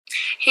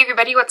Hey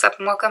everybody, what's up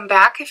and welcome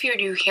back. If you're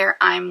new here,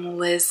 I'm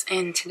Liz,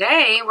 and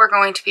today we're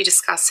going to be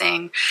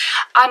discussing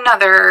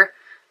another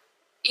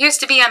used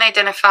to be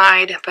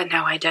unidentified but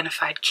now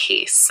identified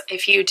case.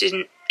 If you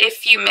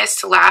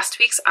missed last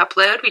week's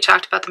upload, we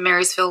talked about the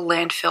Marysville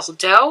landfill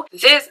doe.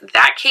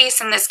 That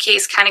case and this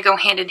case kind of go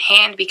hand in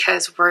hand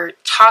because we're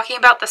talking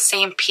about the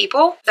same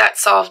people that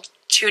solved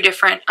two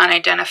different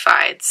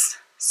unidentifieds.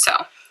 So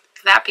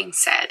that being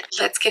said,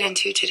 let's get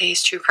into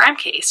today's true crime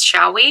case,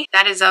 shall we?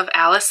 That is of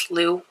Alice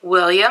Lou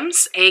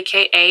Williams,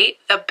 aka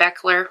the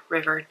Beckler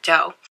River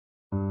Doe.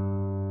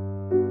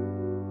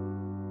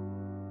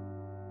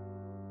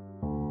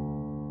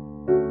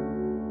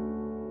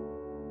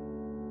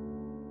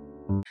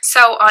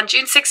 So on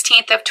June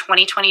 16th of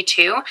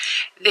 2022,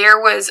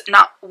 there was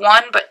not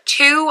one but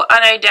two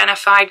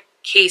unidentified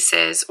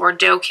cases or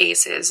doe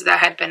cases that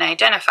had been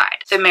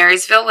identified. The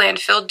Marysville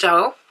landfill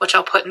doe, which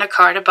I'll put in a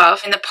card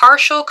above, and the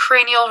partial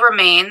cranial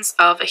remains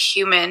of a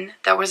human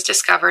that was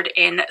discovered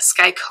in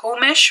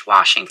Skykomish,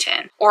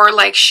 Washington, or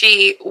like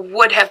she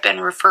would have been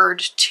referred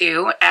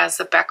to as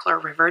the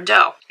Beckler River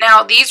Doe.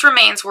 Now, these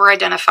remains were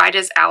identified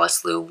as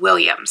Alice Lou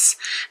Williams.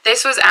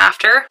 This was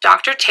after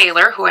Dr.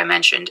 Taylor, who I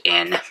mentioned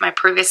in my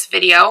previous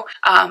video.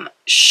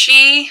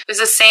 She was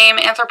the same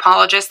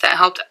anthropologist that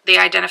helped the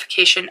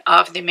identification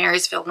of the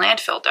Marysville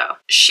landfill doe.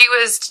 She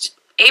was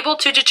able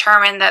to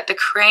determine that the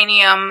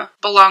cranium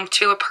belonged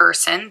to a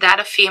person, that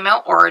of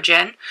female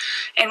origin,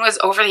 and was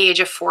over the age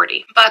of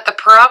 40. But the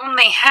problem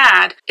they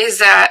had is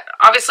that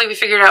obviously we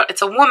figured out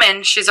it's a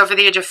woman, she's over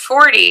the age of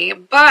 40,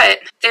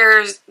 but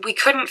we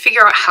couldn't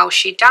figure out how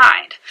she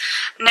died.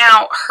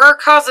 Now, her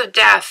cause of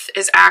death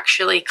is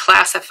actually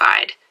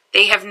classified.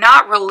 They have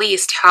not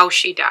released how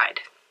she died,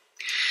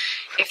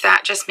 if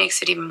that just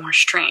makes it even more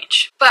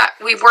strange. But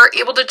we were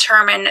able to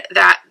determine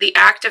that the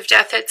act of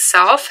death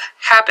itself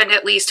happened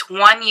at least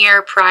 1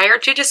 year prior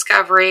to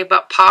discovery,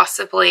 but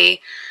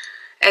possibly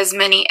as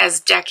many as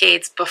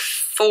decades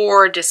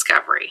before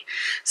discovery.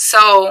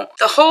 So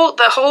the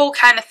whole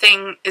kind of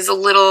thing is a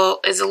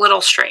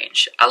little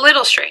strange. And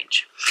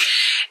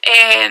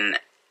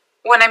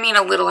when I mean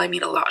a little, I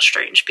mean a lot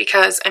strange,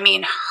 because I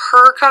mean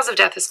her cause of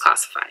death is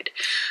classified.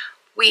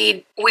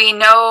 We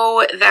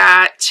know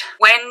that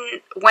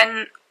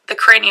when the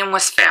cranium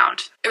was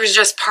found, it was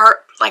just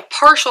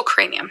partial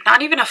cranium,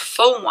 not even a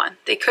full one.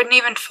 They couldn't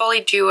even fully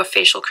do a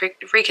facial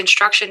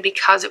reconstruction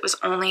because it was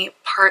only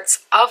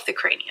parts of the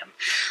cranium,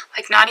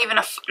 like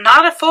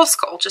not a full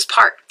skull, just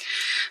part.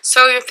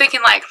 So you're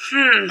thinking like,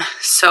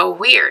 so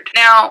weird.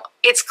 Now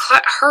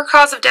her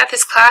cause of death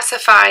is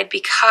classified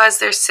because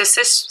there's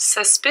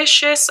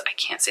suspicious, I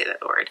can't say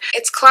that word.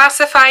 It's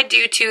classified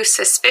due to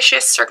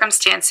suspicious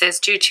circumstances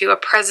due to a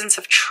presence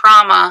of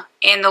trauma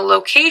in the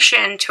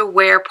location to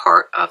where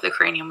part of the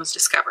cranium was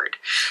discovered.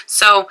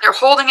 So they're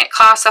holding it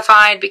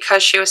classified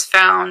because she was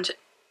found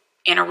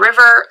in a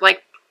river,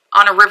 like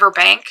on a river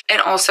bank,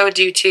 and also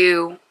due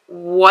to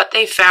what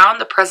they found,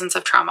 the presence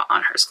of trauma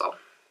on her skull.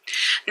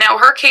 Now,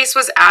 her case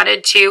was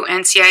added to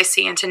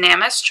NCIC and to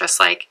NamUs, just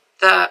like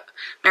the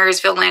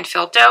Marysville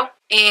landfill doe.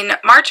 In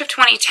March of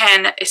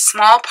 2010, a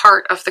small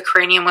part of the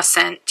cranium was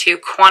sent to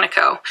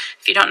Quantico.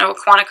 If you don't know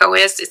what Quantico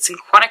is, it's in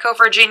Quantico,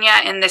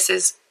 Virginia, and this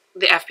is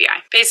the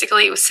FBI.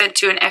 Basically, it was sent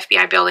to an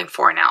FBI building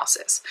for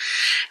analysis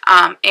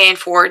and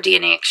for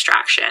DNA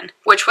extraction,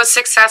 which was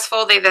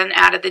successful. They then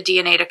added the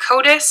DNA to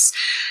CODIS.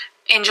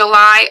 In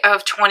July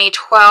of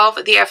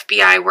 2012, the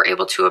FBI were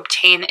able to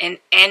obtain an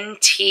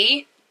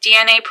NT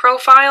DNA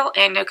profile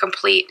and a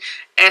complete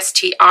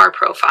STR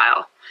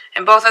profile.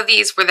 And both of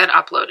these were then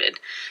uploaded.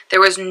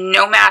 There was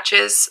no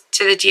matches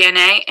to the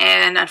DNA,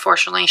 and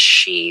unfortunately,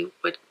 she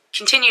would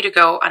continue to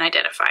go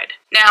unidentified.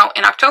 Now,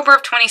 in October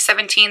of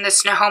 2017, the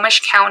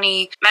Snohomish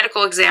County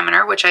Medical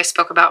Examiner, which I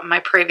spoke about in my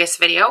previous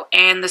video,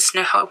 and the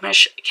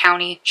Snohomish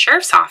County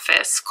Sheriff's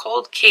Office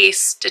cold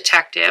case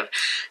detective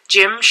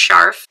Jim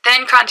Scharf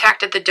then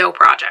contacted the Doe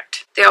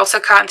Project. They also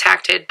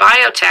contacted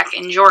Biotech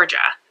in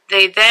Georgia.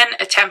 They then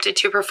attempted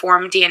to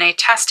perform DNA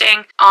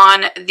testing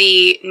on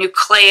the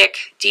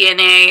nucleic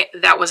DNA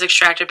that was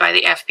extracted by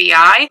the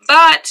FBI,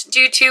 but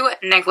due to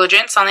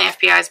negligence on the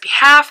FBI's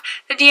behalf,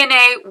 the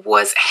DNA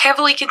was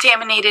heavily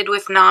contaminated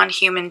with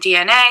non-human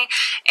DNA,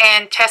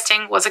 and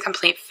testing was a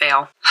complete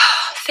fail.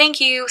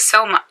 Thank you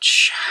so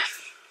much.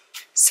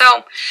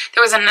 So,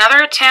 there was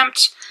another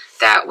attempt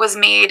that was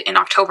made in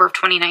October of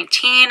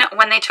 2019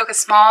 when they took a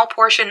small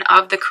portion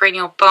of the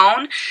cranial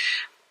bone,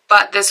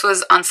 but this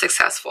was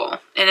unsuccessful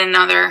in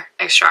another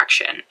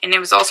extraction, and it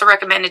was also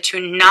recommended to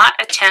not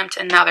attempt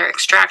another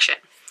extraction.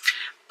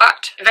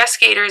 But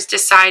investigators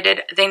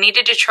decided they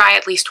needed to try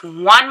at least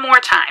one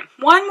more time.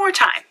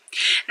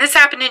 And this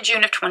happened in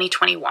June of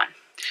 2021,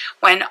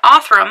 when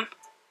Othram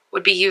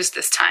would be used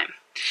this time.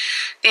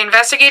 The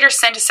investigators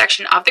sent a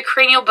section of the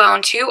cranial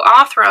bone to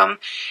Othram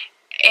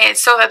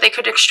so that they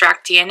could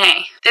extract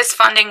DNA. This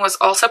funding was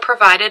also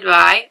provided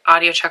by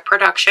AudioChuck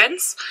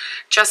Productions,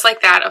 just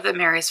like that of the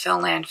Marysville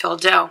landfill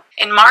doe.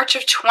 In March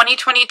of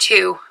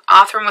 2022,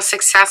 Othram was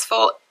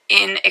successful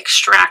in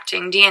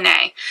extracting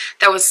DNA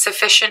that was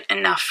sufficient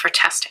enough for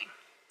testing.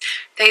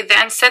 They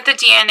then sent the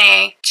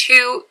DNA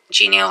to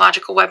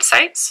genealogical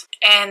websites,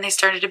 and they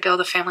started to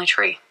build a family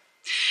tree.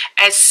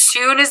 As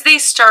soon as they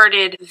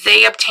started,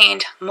 they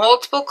obtained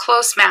multiple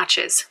close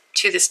matches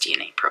to this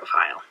DNA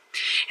profile.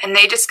 And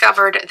they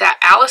discovered that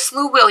Alice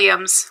Lou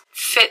Williams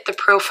fit the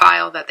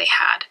profile that they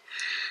had.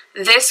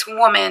 This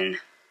woman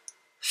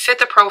fit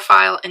the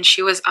profile, and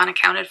she was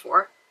unaccounted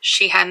for.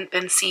 She hadn't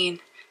been seen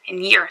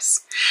in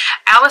years.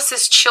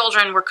 Alice's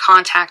children were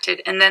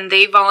contacted, and then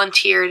they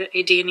volunteered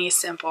a DNA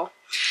sample.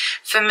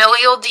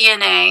 Familial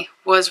DNA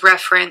was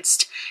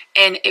referenced,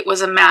 and it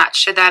was a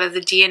match to that of the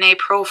DNA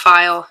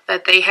profile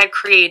that they had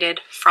created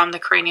from the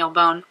cranial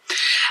bone.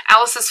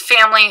 Alice's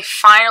family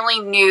finally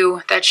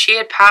knew that she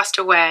had passed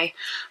away,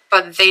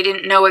 but they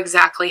didn't know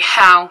exactly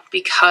how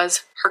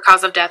because her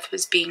cause of death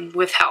was being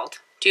withheld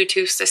due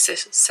to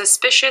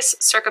suspicious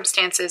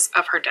circumstances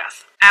of her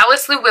death.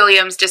 Alice Lou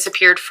Williams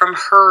disappeared from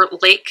her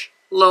Lake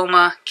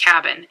Loma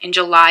cabin in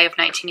July of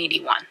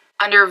 1981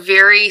 under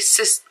very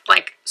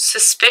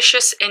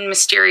suspicious and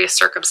mysterious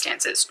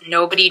circumstances.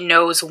 Nobody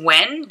knows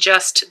when,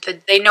 just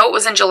that they know it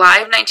was in July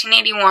of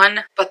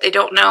 1981, but they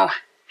don't know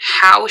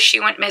how she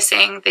went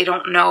missing. They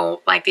don't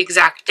know the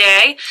exact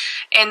day,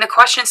 and the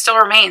question still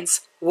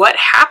remains, what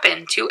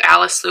happened to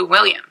Alice Lou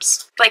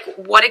Williams?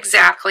 What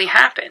exactly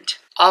happened?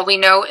 All we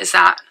know is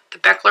that the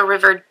Beckler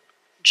River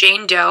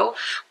Jane Doe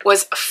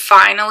was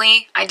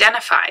finally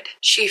identified.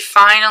 She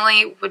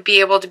finally would be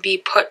able to be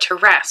put to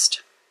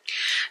rest.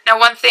 Now,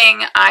 one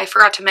thing I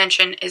forgot to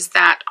mention is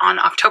that on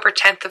October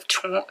 10th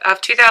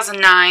of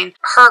 2009,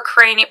 her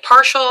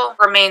partial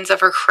remains of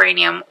her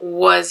cranium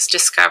was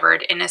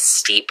discovered in a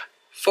steep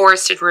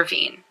forested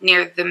ravine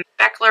near the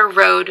Beckler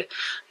Road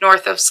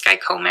north of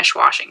Skykomish,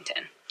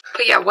 Washington.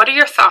 But yeah, what are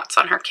your thoughts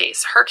on her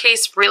case? Her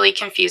case really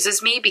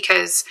confuses me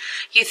because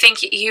you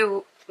think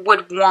you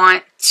would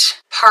want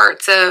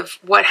parts of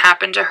what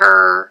happened to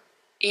her.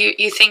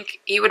 You think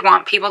you would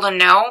want people to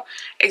know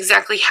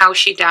exactly how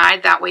she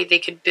died. That way they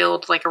could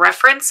build a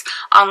reference.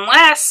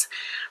 Unless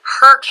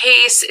her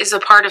case is a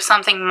part of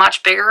something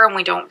much bigger and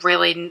we don't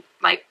really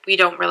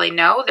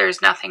know.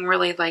 There's nothing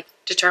really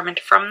determined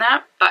from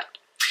that. But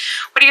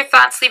what are your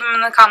thoughts? Leave them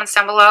in the comments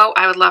down below.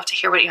 I would love to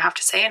hear what you have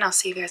to say, and I'll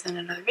see you guys in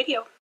another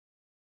video.